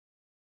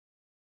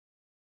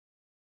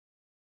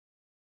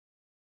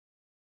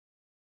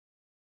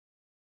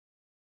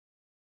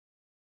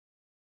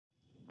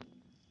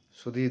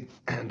শুধু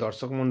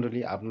দর্শক মণ্ডলী,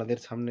 আপনাদের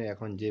সামনে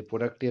এখন যে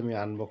প্রোডাক্টটি আমি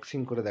আনবক্সিং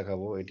করে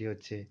দেখাবো এটি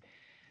হচ্ছে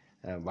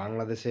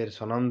বাংলাদেশের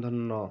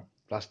স্বনামধন্য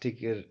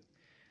প্লাস্টিকের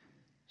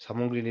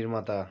সামগ্রী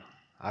নির্মাতা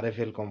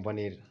আরএফএল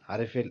কোম্পানির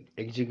আরএফএল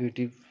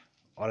এক্সিকিউটিভ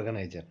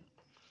অর্গানাইজার।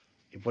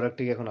 এই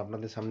প্রোডাক্টটিকে এখন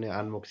আপনাদের সামনে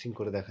আনবক্সিং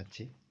করে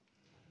দেখাচ্ছি।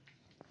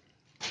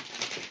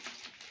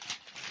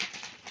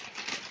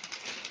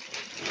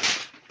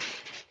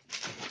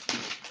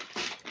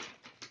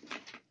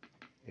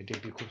 এটি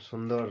একটি খুব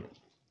সুন্দর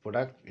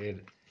প্রোডাক্ট। এর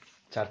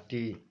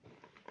 4টি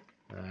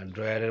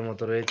ড্রয়ারের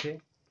মতো রয়েছে।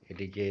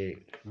 এটিকে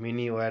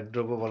মিনি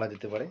ওয়ারড্রোবও বলা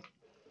যেতে পারে।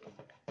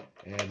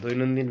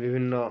 দৈনন্দিন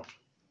বিভিন্ন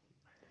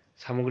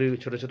সামগ্রী,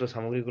 ছোট ছোট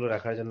সামগ্রীগুলো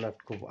রাখার জন্য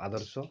খুব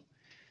আদর্শ।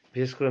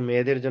 বিশেষ করে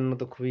মেয়েদের জন্য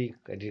তো খুবই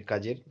এটি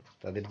কাজের।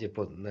 তাদের যে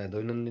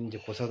দৈনন্দিন যে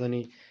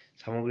প্রসাধনী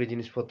সামগ্রী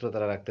জিনিসপত্র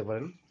তারা রাখতে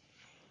পারেন।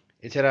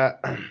 এছাড়া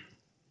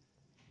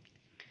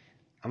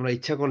আমরা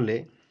ইচ্ছা করলে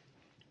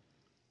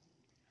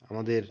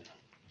আমাদের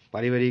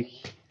পারিবারিক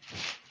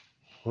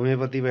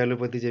হোমিওপ্যাথি বা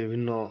অ্যালোপ্যাথি যে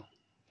বিভিন্ন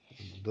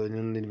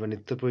দৈনন্দিন বা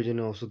নিত্য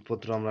প্রয়োজনীয়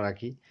ওষুধপত্র আমরা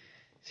রাখি,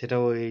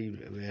 সেটাও এই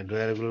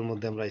ড্রয়ারগুলোর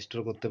মধ্যে আমরা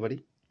স্টোর করতে পারি।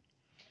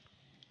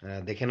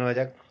 দেখে নেওয়া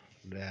যাক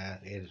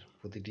এর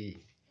প্রতিটি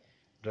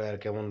ড্রয়ার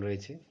কেমন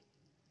রয়েছে।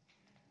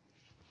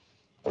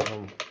 প্রথম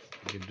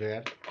একটি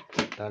ড্রয়ার,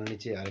 তার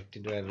নিচে আরেকটি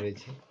ড্রয়ার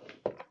রয়েছে,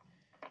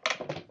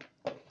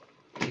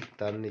 ঠিক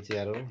তার নিচে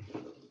আরও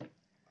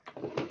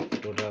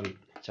টোটাল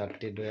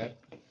 4টি ড্রয়ার।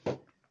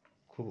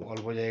 খুব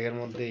অল্প জায়গার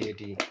মধ্যেই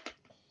এটি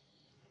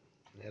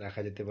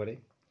রাখা যেতে পারে।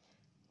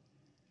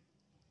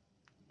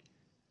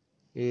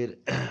 এর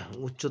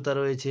উচ্চতা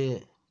রয়েছে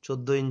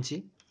 14 ইঞ্চি।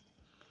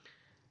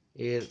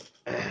 এর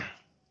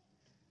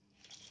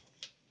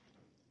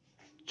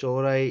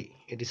চওড়াই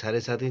এটি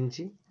 7.5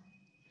 ইঞ্চি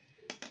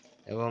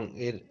এবং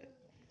এর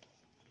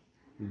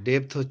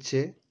ডেপথ হচ্ছে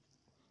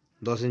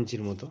 10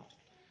 ইঞ্চির মতো।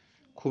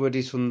 খুব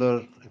এটি সুন্দর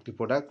একটি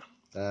প্রোডাক্ট।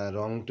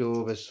 রংটিও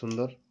বেশ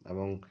সুন্দর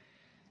এবং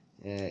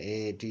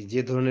এটি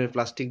যে ধরনের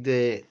প্লাস্টিক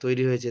দিয়ে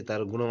তৈরি হয়েছে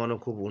তার গুণমানও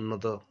খুব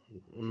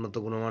উন্নত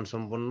গুণমান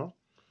সম্পন্ন।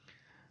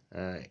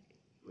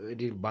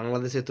 এটি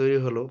বাংলাদেশে তৈরি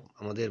হলো,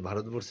 আমাদের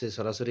ভারতবর্ষে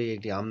সরাসরি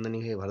এটি আমদানি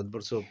হয়ে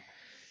ভারতবর্ষ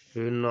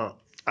বিভিন্ন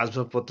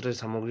আসবাবপত্রের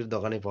সামগ্রীর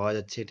দোকানে পাওয়া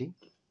যাচ্ছে। এটি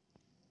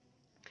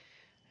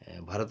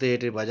ভারতে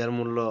এটির বাজার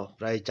মূল্য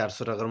প্রায়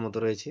 400 টাকার মতো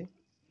রয়েছে।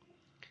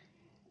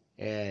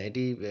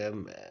 এটি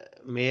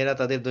মেয়েরা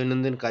তাদের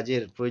দৈনন্দিন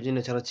কাজের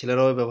প্রয়োজনীয় ছাড়া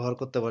ছেলেরাও ব্যবহার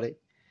করতে পারে।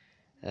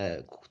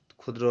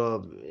 ক্ষুদ্র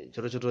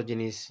ছোট ছোট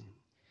জিনিস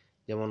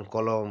যেমন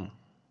কলম,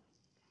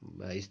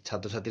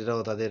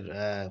 ছাত্রছাত্রীরাও তাদের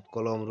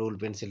কলম, রুল,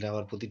 পেন্সিল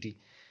রাখার প্রতিটি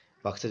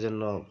বাক্সের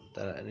জন্য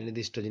তারা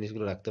নির্দিষ্ট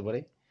জিনিসগুলো রাখতে পারে।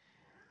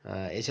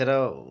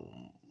 এছাড়াও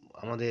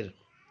আমাদের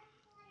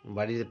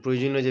বাড়ির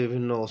প্রয়োজনীয় যে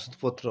বিভিন্ন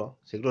ওষুধপত্র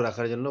সেগুলো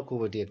রাখার জন্য খুব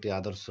এটি একটি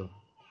আদর্শ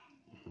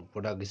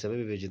প্রোডাক্ট হিসাবে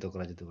বিবেচিত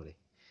করা যেতে পারে।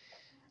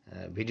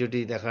 ভিডিওটি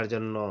দেখার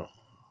জন্য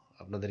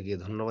আপনাদেরকে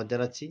ধন্যবাদ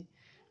জানাচ্ছি।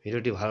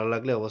 ভিডিওটি ভালো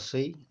লাগলে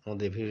অবশ্যই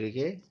আমাদের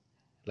ভিডিওটিকে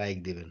লাইক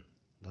দেবেন।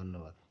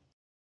 ধন্যবাদ।